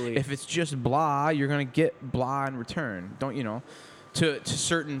just blah, you're going to get blah in return. To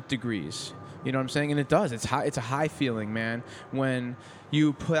certain degrees. You know what I'm saying? And it does. It's a high feeling, man, when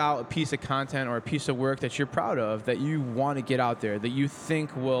you put out a piece of content or a piece of work that you're proud of, that you want to get out there, that you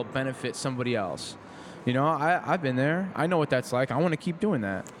think will benefit somebody else. I've been there. I know what that's like. I want to keep doing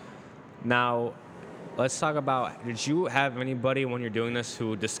that. Now, let's talk about, did you have anybody when you're doing this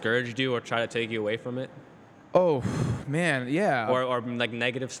who discouraged you or try to take you away from it? Oh, man, yeah. Or like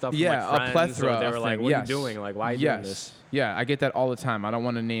negative stuff from yeah, like friends? a plethora Or they were of like, things. what Yes. are you doing? Like, why are you doing this? Yeah, I get that all the time. I don't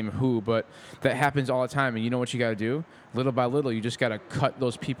want to name who, but that happens all the time. And you know what you got to do? Little by little, you just got to cut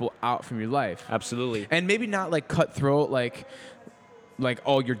those people out from your life. Absolutely. And maybe not like cutthroat, like,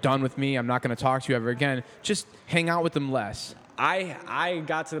 oh, you're done with me. I'm not going to talk to you ever again. Just hang out with them less. I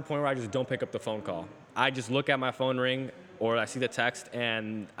got to the point where I just don't pick up the phone call. I just look at my phone ring or I see the text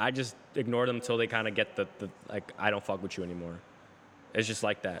and I just ignore them until they kind of get the like, I don't fuck with you anymore. It's just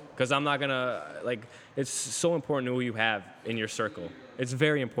like that. Because I'm not going to, like, it's so important who you have in your circle. It's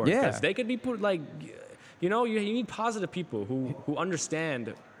very important. Yeah. Because they could be put, like, you need positive people who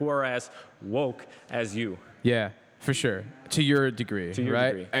understand, who are as woke as you. Yeah, for sure. To your degree,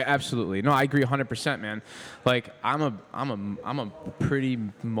 right? Absolutely. No, I agree 100%, man. Like I'm a pretty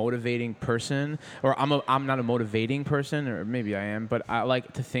motivating person, or I'm not a motivating person, or maybe I am, but I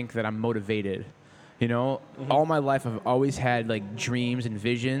like to think that I'm motivated. All my life I've always had like dreams and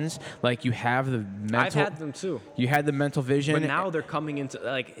visions. Like you have the mental. I've had them too. You had the mental vision, but now they're coming into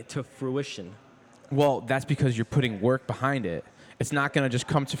to fruition. Well, that's because you're putting work behind it. It's not going to just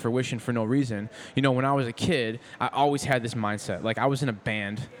come to fruition for no reason. When I was a kid, I always had this mindset. Like I was in a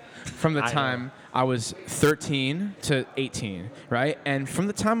band from the time I was 13 to 18, right? And from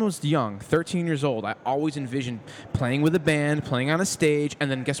the time I was young, 13 years old, I always envisioned playing with a band, playing on a stage, and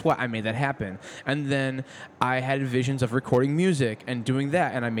then guess what? I made that happen. And then I had visions of recording music and doing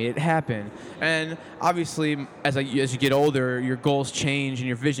that, and I made it happen. And obviously, as you get older, your goals change and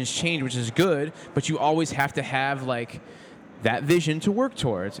your visions change, which is good, but you always have to have like that vision to work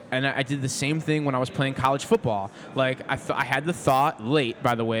towards. And I did the same thing when I was playing college football. Like I had the thought late,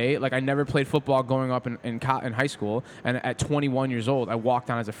 by the way. Like I never played football growing up in high school, and at 21 years old, I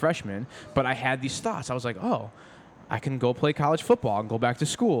walked on as a freshman. But I had these thoughts. I was like, oh, I can go play college football and go back to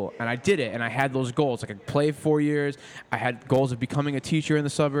school. And I did it, and I had those goals. Like I played 4 years. I had goals of becoming a teacher in the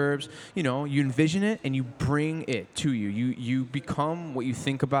suburbs. You know, you envision it and you bring it to you. You become what you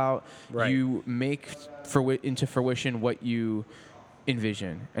think about. Right. You make into fruition what you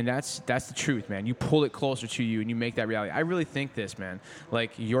envision, and that's the truth, man. You pull it closer to you and you make that reality. I really think this, man,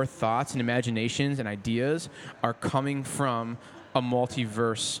 like your thoughts and imaginations and ideas are coming from a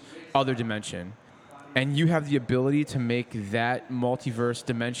multiverse, other dimension, and you have the ability to make that multiverse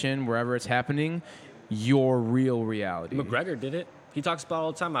dimension, wherever it's happening, your real reality. McGregor did it. He talks about it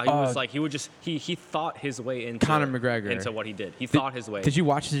all the time. How he was like, he thought his way into Conor McGregor, into what he did. He thought his way. Did you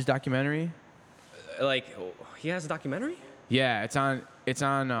watch his documentary? Like, he has a documentary? Yeah, it's on. Is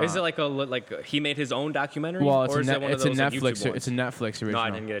it like he made his own documentary? Well, or is it one of it's a those, like, Netflix. YouTube ones? It's a Netflix original. No, I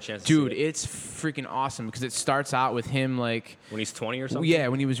didn't get a chance to Dude, see it. it's freaking awesome because it starts out with him like When he's 20 or something? yeah,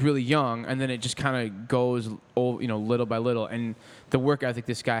 when he was really young, and then it just kind of goes, little by little. And the work ethic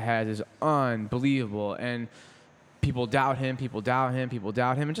this guy has is unbelievable. And people doubt him,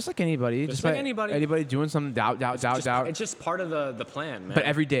 and just like anybody, anybody doing something, doubt. It's just part of the plan, man. But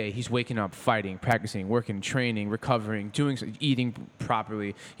every day he's waking up, fighting, practicing, working, training, recovering, eating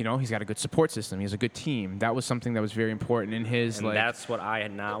properly. You know, he's got a good support system. He has a good team. That was something that was very important in his and that's what I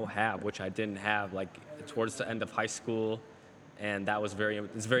now have, which I didn't have like towards the end of high school, and that was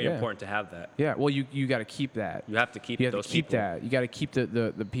it's very important to have that. Yeah, well, you got to keep that. You have to keep You have those to keep people. that. You got to keep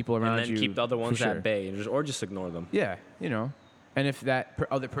the people around And then you. keep the other ones for sure. at bay, or just ignore them. Yeah, and if that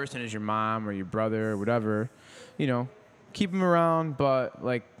other person is your mom or your brother or whatever, keep them around. But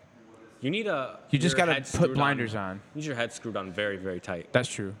like, You just got to put blinders on. You need your head screwed on very, very tight. That's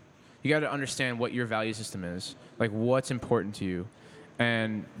true. You got to understand what your value system is, like what's important to you,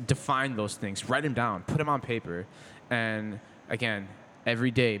 and define those things. Write them down. Put them on paper, and again, every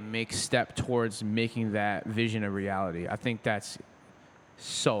day make step towards making that vision a reality. I think that's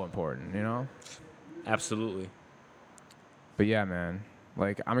so important, Absolutely. But yeah, man,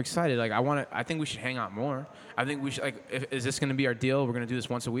 like I'm excited. Like I think we should hang out more. I think we should, like, is this going to be our deal? We're going to do this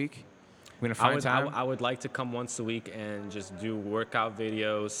once a week? We're going to find time? I would like to come once a week and just do workout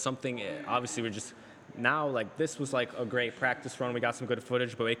videos, something. Obviously, we're just now, like, this was like a great practice run. We got some good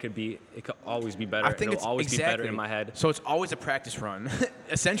footage, but it could always be better. I think it'll always be better in my head. So it's always a practice run,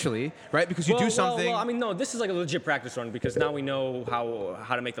 essentially, right? Because you do something. Well, I mean, no, this is like a legit practice run because now we know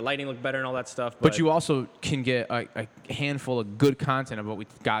how to make the lighting look better and all that stuff. But you also can get a handful of good content of what we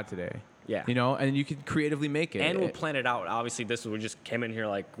got today. Yeah. And you can creatively make it. And we'll plan it out. Obviously, we just came in here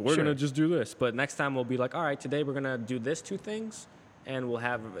like, we're going to just do this. But next time we'll be like, all right, today we're going to do this 2 things. And we'll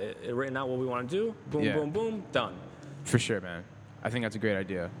have it written out what we want to do. Boom, boom, boom, done. For sure, man. I think that's a great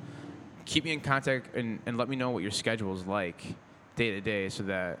idea. Keep me in contact and let me know what your schedule is like day to day so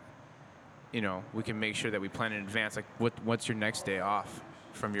that, we can make sure that we plan in advance. Like, what's your next day off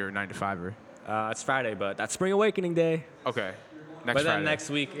from your 9-to-5er? It's Friday, but that's Spring Awakening Day. Okay. But then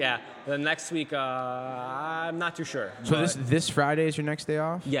next week, I'm not too sure. So this Friday is your next day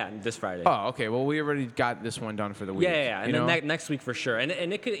off? Yeah, this Friday. Oh, okay. Well, we already got this one done for the week. Yeah. And then next week for sure. And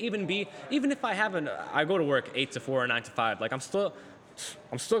it could even be, even if I go to work 8 to 4 or 9 to 5, like I'm still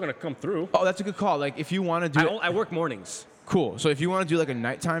gonna come through. Oh, that's a good call. Like if you want to do I work mornings. Cool. So if you want to do like a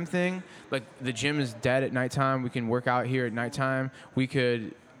nighttime thing, like the gym is dead at nighttime, we can work out here at nighttime. We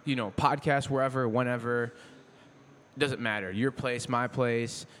could, podcast wherever, whenever. Doesn't matter. Your place, my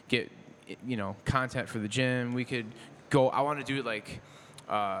place. Get, content for the gym. We could go. I want to do like.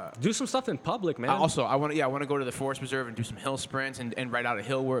 Do some stuff in public, man. Also, I want to go to the Forest Reserve and do some hill sprints and write out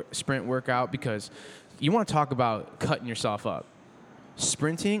a sprint workout because you want to talk about cutting yourself up.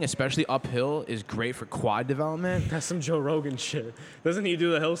 Sprinting, especially uphill, is great for quad development. That's some Joe Rogan shit. Doesn't he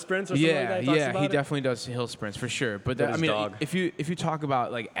do the hill sprints or something like that? Yeah, he definitely does hill sprints for sure. But if you talk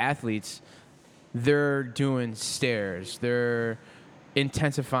about like athletes, they're doing stairs. They're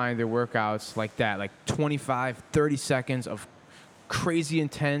intensifying their workouts like that, like 25, 30 seconds of crazy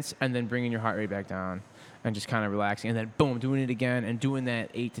intense and then bringing your heart rate back down and just kind of relaxing. And then, boom, doing it again and doing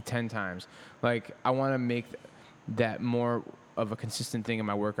that 8 to 10 times. Like, I want to make that more of a consistent thing in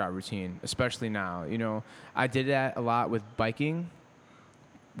my workout routine, especially now. I did that a lot with biking,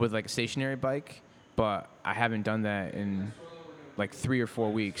 with like a stationary bike, but I haven't done that in like 3 or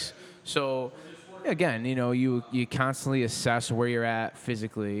 4 weeks. So again, you constantly assess where you're at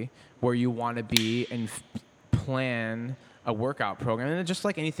physically, where you want to be, and plan a workout program. And just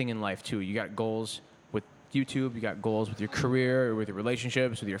like anything in life, too, you got goals with YouTube, you got goals with your career, or with your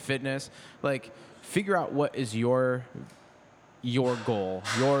relationships, with your fitness. Like, figure out what is your your goal,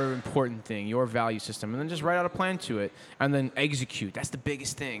 your important thing, your value system, and then just write out a plan to it, and then execute. That's the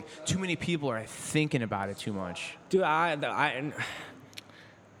biggest thing. Too many people are thinking about it too much. Dude,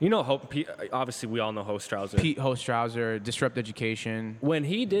 you know, obviously we all know Hostrauser. Pete Hostrauser, Disrupt Education. When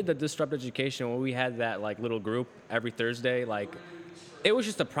he did the Disrupt Education, when we had that like little group every Thursday, like it was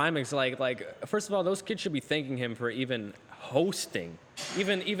just a prime example. Like first of all, those kids should be thanking him for even hosting,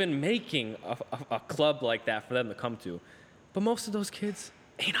 even making a club like that for them to come to. But most of those kids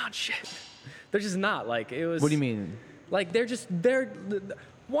ain't on shit. They're just not. Like it was. What do you mean? Like they're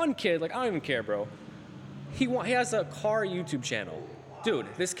one kid. Like I don't even care, bro. He has a car YouTube channel. Dude,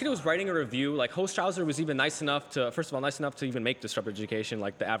 this kid was writing a review. Like Hostrauser was even nice enough to even make Disrupt Education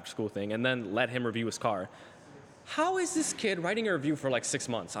like the after school thing, and then let him review his car. How is this kid writing a review for like 6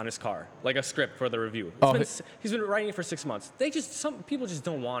 months on his car, like a script for the review? He's been writing it for 6 months. Some people just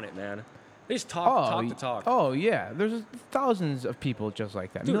don't want it, man. They just talk the talk. Oh, yeah. There's thousands of people just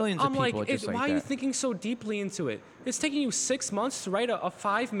like that. Dude, Millions of people just like that. Why are you thinking so deeply into it? It's taking you 6 months to write a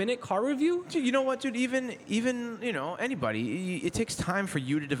 5-minute car review? Dude, you know what, dude? Even you know, anybody, it takes time for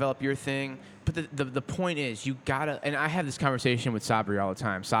you to develop your thing. But the point is, you gotta, and I have this conversation with Sabri all the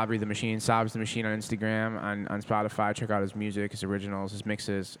time. Sabri the Machine, Sabs the Machine on Instagram, on Spotify. Check out his music, his originals, his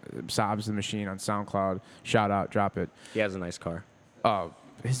mixes. Sabs the Machine on SoundCloud. Shout out, drop it. He has a nice car. Oh,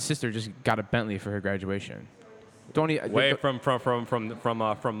 his sister just got a Bentley for her graduation. From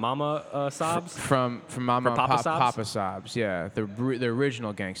Mama Sobs? From Mama and Papa Sobs? Papa Sobs, yeah, the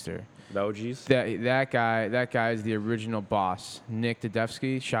original gangster. The OGs? That guy is the original boss. Nick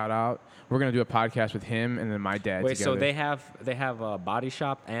Dudevsky, shout out. We're gonna do a podcast with him and then my dad. Wait, together. so they have a body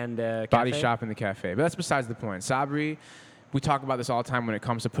shop and a body cafe? shop in the cafe, but that's besides the point. Sabri, we talk about this all the time when it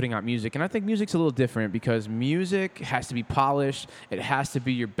comes to putting out music, and I think music's a little different because music has to be polished. It has to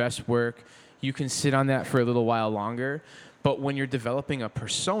be your best work. You can sit on that for a little while longer. But when you're developing a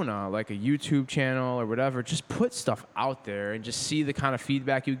persona, like a YouTube channel or whatever, just put stuff out there and just see the kind of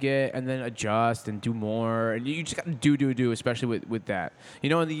feedback you get and then adjust and do more. And you just got to do, especially with that. You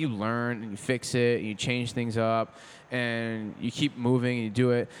know, and then you learn and you fix it and you change things up and you keep moving and you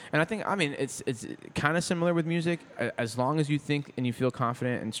do it. And I mean, it's kind of similar with music. As long as you think and you feel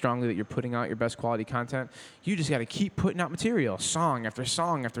confident and strongly that you're putting out your best quality content, you just got to keep putting out material, song after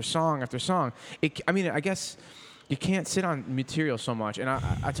song after song after song. I guess you can't sit on material so much. And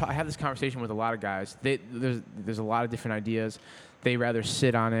I have this conversation with a lot of guys. There's a lot of different ideas. They rather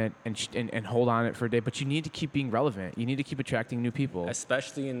sit on it and hold on it for a day. But you need to keep being relevant. You need to keep attracting new people.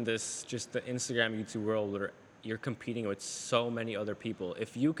 Especially in this, just the Instagram, YouTube world where you're competing with so many other people.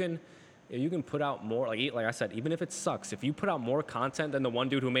 If you can put out more, like I said, even if it sucks, if you put out more content than the one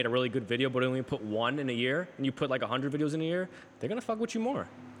dude who made a really good video but only put one in a year, and you put like 100 videos in a year, they're going to fuck with you more.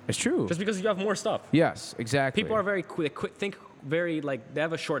 It's true. Just because you have more stuff. Yes, exactly. People are very quick. They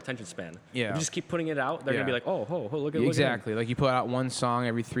have a short attention span. Yeah. If you just keep putting it out, they're gonna be like, oh, look at exactly. Like you put out one song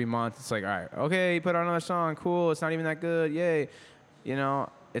every 3 months. It's like, all right, okay, you put out another song. Cool. It's not even that good. Yay. You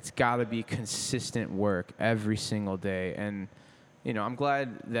know, it's got to be consistent work every single day. And you know, I'm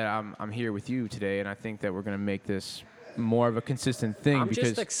glad that I'm here with you today, and I think that we're gonna make this more of a consistent thing. I'm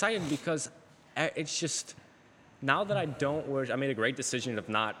just excited because it's just. Now that I made a great decision of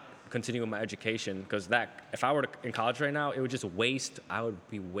not continuing my education because if I were in college right now, I would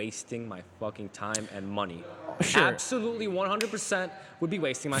be wasting my fucking time and money. Sure. Absolutely 100% would be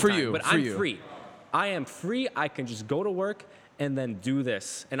wasting my time. I'm free. I am free. I can just go to work and then do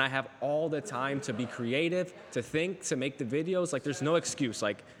this. And I have all the time to be creative, to think, to make the videos. Like there's no excuse.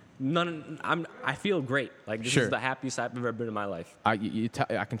 Like I feel great. Like this is the happiest I've ever been in my life. I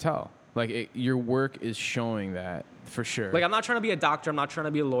can tell. Like, your work is showing that, for sure. Like, I'm not trying to be a doctor. I'm not trying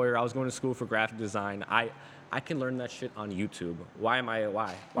to be a lawyer. I was going to school for graphic design. I can learn that shit on YouTube. Why?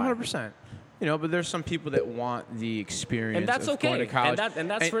 100%. You know, but there's some people that want the experience and that's of okay. going to college. And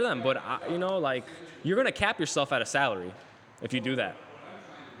that's for them. But, you know, like, you're going to cap yourself at a salary if you do that.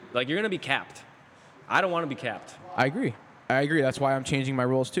 Like, you're going to be capped. I don't want to be capped. I agree. That's why I'm changing my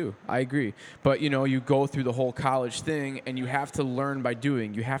roles too. I agree. But, you know, you go through the whole college thing and you have to learn by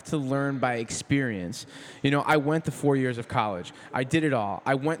doing. You have to learn by experience. You know, I went the 4 years of college. I did it all.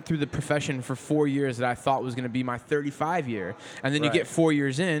 I went through the profession for 4 years that I thought was going to be my 35 year. And then you get 4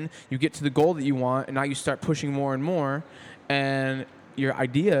 years in, you get to the goal that you want, and now you start pushing more and more, and your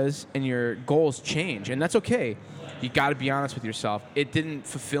ideas and your goals change. And that's okay. You got to be honest with yourself. It didn't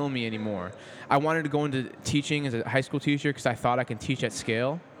fulfill me anymore. I wanted to go into teaching as a high school teacher because I thought I can teach at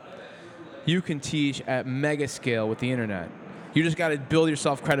scale. You can teach at mega scale with the internet. You just got to build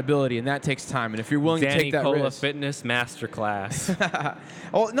yourself credibility, and that takes time. And if you're willing to take that Danny Cola risk, Fitness Masterclass.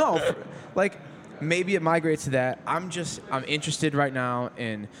 oh no, like maybe it migrates to that. I'm interested right now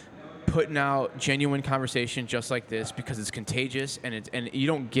in putting out genuine conversation just like this because it's contagious, and you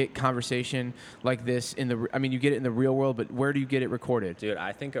don't get conversation like this you get it in the real world, but where do you get it recorded? Dude,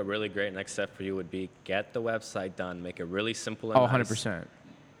 I think a really great next step for you would be get the website done, make it really simple Oh, and nice. 100%.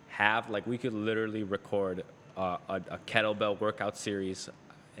 We could literally record a kettlebell workout series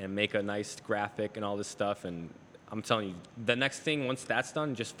and make a nice graphic and all this stuff. And I'm telling you, the next thing, once that's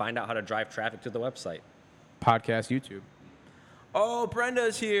done, just find out how to drive traffic to the website. Podcast, YouTube. Oh,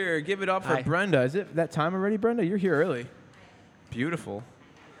 Brenda's here. Give it up for Hi. Brenda. Is it that time already, Brenda? You're here early. Beautiful.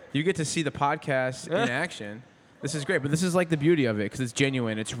 You get to see the podcast in action. This is great, but this is like the beauty of it because it's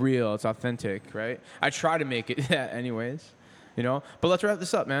genuine, it's real, it's authentic, right? I try to make it that anyways, you know? But let's wrap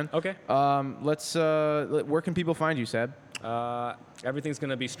this up, man. Okay. Where can people find you, Seb? Everything's going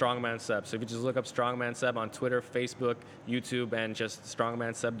to be Strongman Seb. So if you just look up Strongman Seb on Twitter, Facebook, YouTube, and just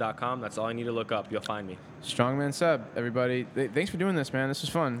strongmanseb.com, that's all you need to look up. You'll find me. Strongman Seb, everybody. Thanks for doing this, man. This was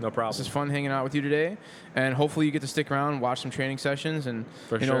fun. No problem. This is fun hanging out with you today, and hopefully you get to stick around, watch some training sessions, and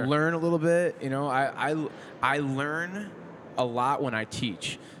learn a little bit. You know, I learn a lot when I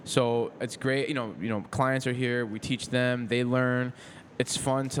teach, so it's great. You know, clients are here. We teach them. They learn. It's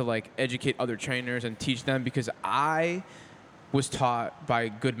fun to like educate other trainers and teach them because I was taught by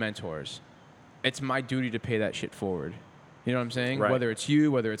good mentors. It's my duty to pay that shit forward. You know what I'm saying? Right. Whether it's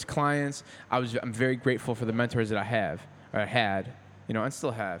you, whether it's clients, I'm very grateful for the mentors that I had, you know, and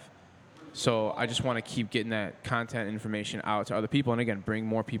still have. So I just want to keep getting that content and information out to other people, and again, bring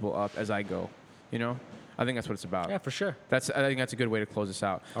more people up as I go. You know, I think that's what it's about. Yeah, for sure. I think that's a good way to close this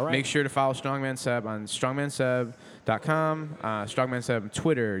out. All right. Make sure to follow Strongman Seb on strongmanseb.com, Strongman Seb on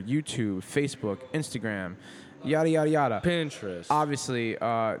Twitter, YouTube, Facebook, Instagram, yada, yada, yada. Pinterest. Obviously,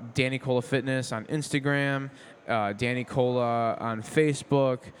 Danny Cola Fitness on Instagram, Danny Cola on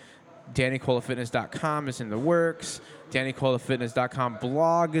Facebook, DannyColaFitness.com is in the works, DannyColaFitness.com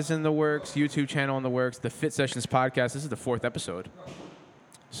blog is in the works, YouTube channel in the works, the Fit Sessions podcast. This is the 4th episode.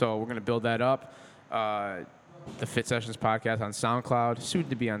 So we're going to build that up. The Fit Sessions podcast on SoundCloud, soon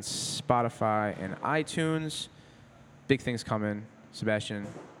to be on Spotify and iTunes. Big things coming. Sebastian,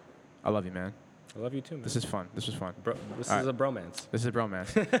 I love you, man. I love you too, man. This is fun. This was fun. This is a bromance. This is a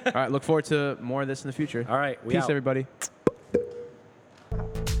bromance. All right, look forward to more of this in the future. All right, we Peace, out. everybody.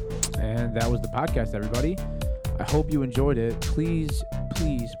 And that was the podcast, everybody. I hope you enjoyed it. Please,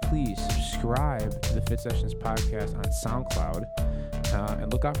 please, please subscribe to the Fit Sessions podcast on SoundCloud.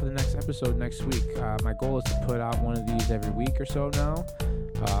 And look out for the next episode next week. My goal is to put out one of these every week or so now.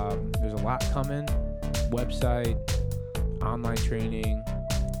 There's a lot coming. Website, online training,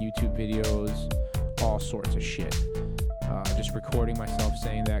 YouTube videos, all sorts of shit. Just recording myself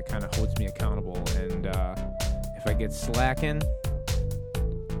saying that kind of holds me accountable. And if I get slacking,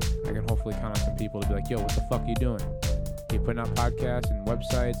 I can hopefully count on some people to be like, yo, what the fuck are you doing? You putting out podcasts and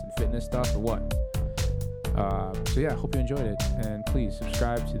websites and fitness stuff or what? So yeah, hope you enjoyed it. And please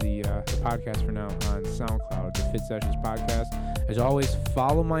subscribe to the podcast for now on SoundCloud, the Fit Sessions podcast. As always,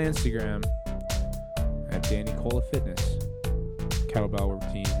 follow my Instagram at Danny Cola Fitness. Kettlebell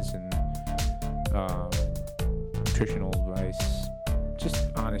routines and nutritional advice. Just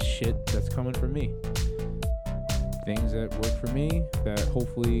honest shit that's coming from me. Things that work for me that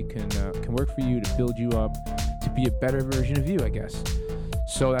hopefully can work for you to build you up to be a better version of you, I guess.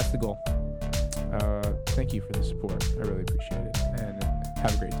 So that's the goal. Thank you for the support. I really appreciate it. And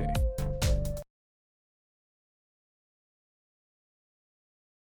have a great day.